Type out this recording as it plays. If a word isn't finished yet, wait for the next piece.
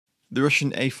The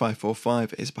Russian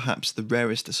A-545 is perhaps the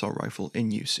rarest assault rifle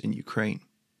in use in Ukraine.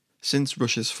 Since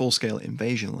Russia's full-scale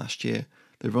invasion last year,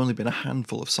 there have only been a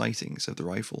handful of sightings of the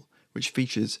rifle, which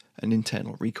features an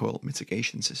internal recoil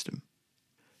mitigation system.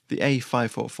 The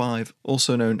A-545,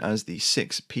 also known as the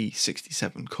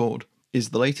 6P67 Cord, is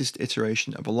the latest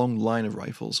iteration of a long line of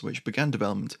rifles which began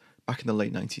development back in the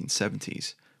late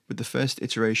 1970s, with the first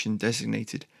iteration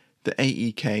designated the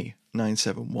AEK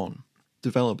 971,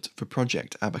 developed for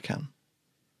Project Abakan.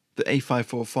 The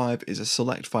A-545 is a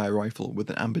select-fire rifle with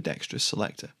an ambidextrous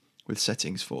selector, with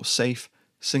settings for safe,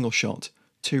 single-shot,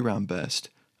 2-round burst,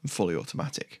 and fully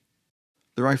automatic.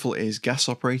 The rifle is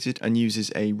gas-operated and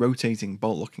uses a rotating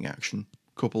bolt-locking action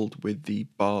coupled with the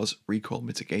bar's recoil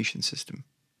mitigation system.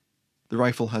 The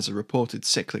rifle has a reported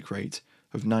cyclic rate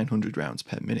of 900 rounds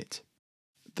per minute.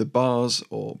 The bar's,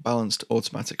 or balanced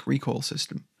automatic recoil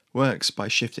system, works by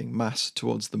shifting mass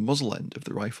towards the muzzle end of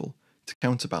the rifle to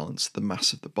counterbalance the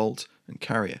mass of the bolt and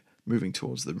carrier moving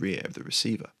towards the rear of the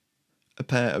receiver. A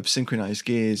pair of synchronized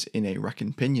gears in a rack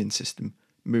and pinion system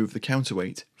move the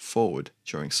counterweight forward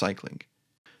during cycling.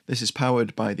 This is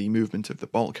powered by the movement of the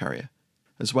bolt carrier,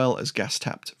 as well as gas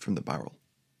tapped from the barrel.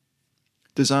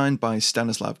 Designed by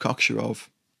Stanislav Kokshirov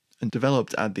and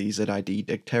developed at the ZID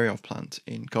Degtyaryov plant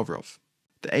in Kovrov,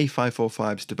 the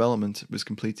A-545's development was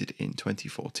completed in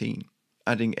 2014,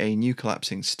 adding a new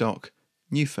collapsing stock,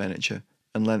 new furniture,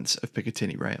 and lengths of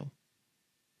Picatinny rail.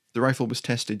 The rifle was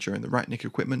tested during the Ratnik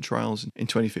equipment trials in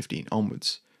 2015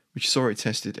 onwards, which saw it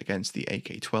tested against the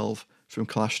AK-12 from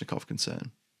Kalashnikov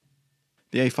concern.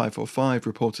 The A-545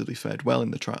 reportedly fared well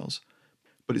in the trials,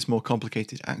 but its more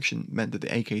complicated action meant that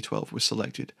the AK-12 was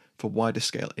selected for wider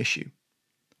scale issue,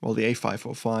 while the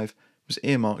A-545 was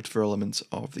earmarked for elements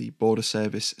of the Border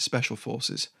Service, Special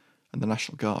Forces, and the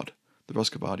National Guard, the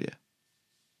Rosgvardia.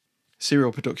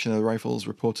 Serial production of the rifles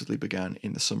reportedly began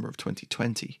in the summer of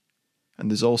 2020, and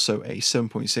there's also a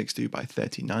 7.62 by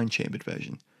 39 chambered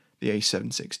version, the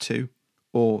A762,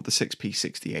 or the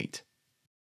 6P68.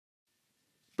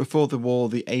 Before the war,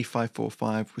 the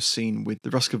A-545 was seen with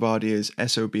the Rosgvardia's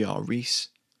SOBR Reese,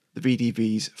 the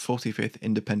VDV's 45th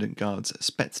Independent Guards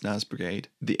Spetsnaz Brigade,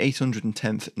 the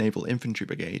 810th Naval Infantry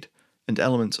Brigade, and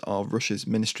elements of Russia's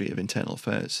Ministry of Internal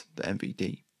Affairs, the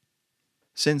MVD.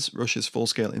 Since Russia's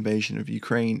full-scale invasion of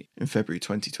Ukraine in February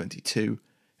 2022,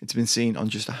 it's been seen on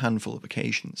just a handful of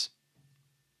occasions.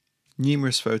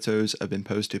 Numerous photos have been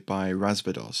posted by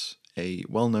Razvados, a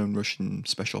well-known Russian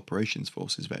Special Operations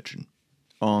Forces veteran.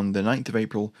 On the 9th of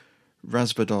April,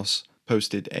 Razvados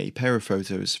posted a pair of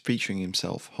photos featuring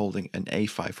himself holding an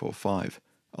A-545,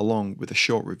 along with a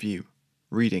short review,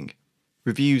 reading,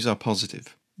 "Reviews are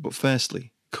positive, but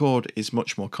firstly, cord is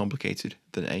much more complicated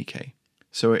than AK,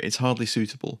 so it is hardly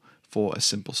suitable for a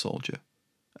simple soldier,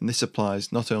 and this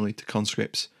applies not only to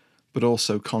conscripts, but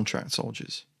also contract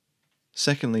soldiers.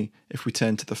 Secondly, if we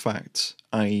turn to the facts,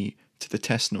 i.e. to the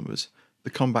test numbers, the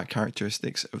combat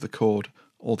characteristics of the cord,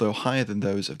 although higher than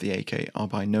those of the AK, are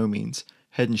by no means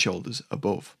head and shoulders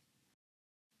above."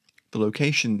 The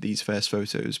location these first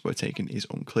photos were taken is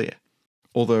unclear,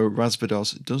 although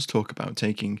Razvados does talk about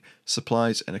taking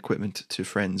supplies and equipment to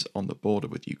friends on the border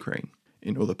with Ukraine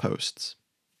in other posts.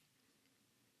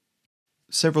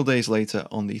 Several days later,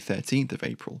 on the 13th of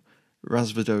April,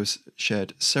 Razvados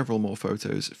shared several more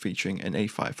photos featuring an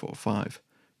A-545,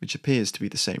 which appears to be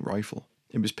the same rifle.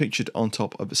 It was pictured on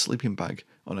top of a sleeping bag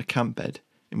on a camp bed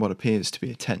in what appears to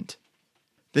be a tent.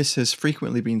 This has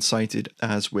frequently been cited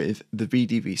as with the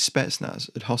VDV Spetsnaz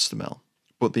at Hostomel,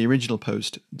 but the original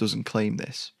post doesn't claim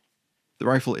this. The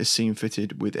rifle is seen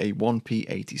fitted with a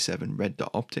 1P87 red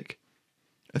dot optic.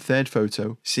 A third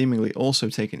photo, seemingly also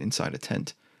taken inside a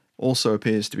tent, also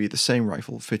appears to be the same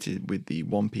rifle fitted with the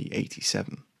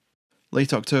 1P87.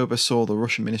 Late October saw the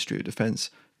Russian Ministry of Defense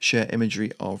share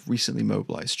imagery of recently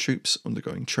mobilized troops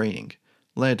undergoing training,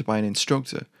 led by an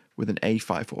instructor with an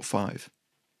A-545.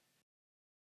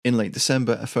 In late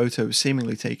December, a photo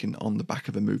seemingly taken on the back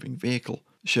of a moving vehicle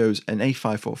shows an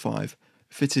A-545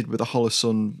 fitted with a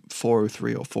Holosun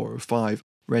 403 or 405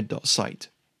 red dot sight.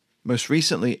 Most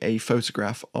recently, a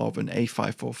photograph of an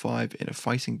A-545 in a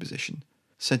fighting position,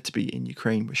 said to be in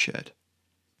Ukraine, was shared.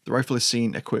 The rifle is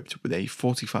seen equipped with a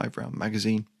 45-round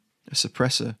magazine, a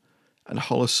suppressor, and a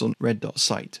Holosun red dot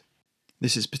sight.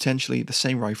 This is potentially the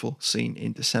same rifle seen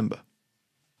in December.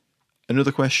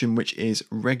 Another question which is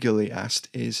regularly asked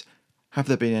is, have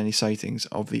there been any sightings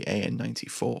of the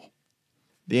AN-94?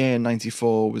 The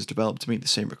AN-94 was developed to meet the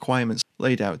same requirements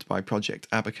laid out by Project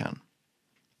Abakan.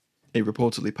 It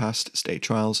reportedly passed state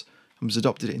trials and was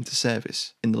adopted into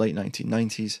service in the late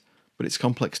 1990s, but its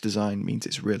complex design means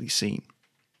it's rarely seen.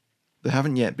 There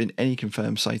haven't yet been any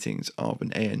confirmed sightings of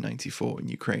an AN-94 in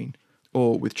Ukraine,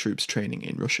 or with troops training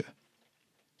in Russia.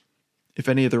 If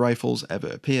any of the rifles ever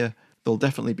appear, they'll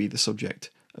definitely be the subject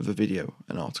of a video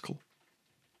and article.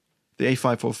 The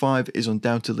A-545 is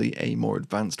undoubtedly a more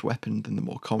advanced weapon than the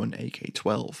more common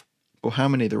AK-12, but how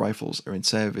many of the rifles are in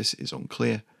service is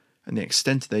unclear, and the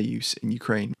extent of their use in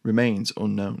Ukraine remains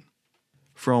unknown.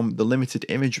 From the limited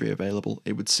imagery available,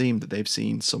 it would seem that they've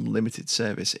seen some limited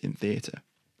service in theatre,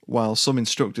 while some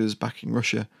instructors backing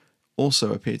Russia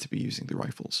also appear to be using the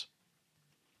rifles.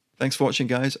 Thanks for watching,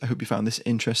 guys. I hope you found this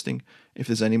interesting. If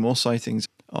there's any more sightings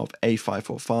of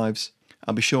A-545s,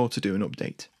 I'll be sure to do an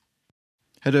update.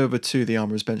 Head over to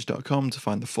thearmorersbench.com to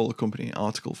find the full accompanying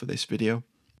article for this video.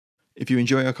 If you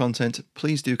enjoy our content,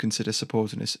 please do consider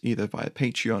supporting us either via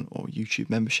Patreon or YouTube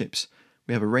memberships.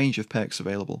 We have a range of perks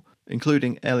available,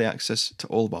 including early access to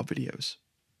all of our videos.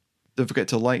 Don't forget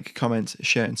to like, comment,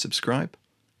 share and subscribe.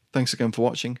 Thanks again for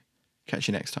watching. Catch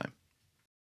you next time.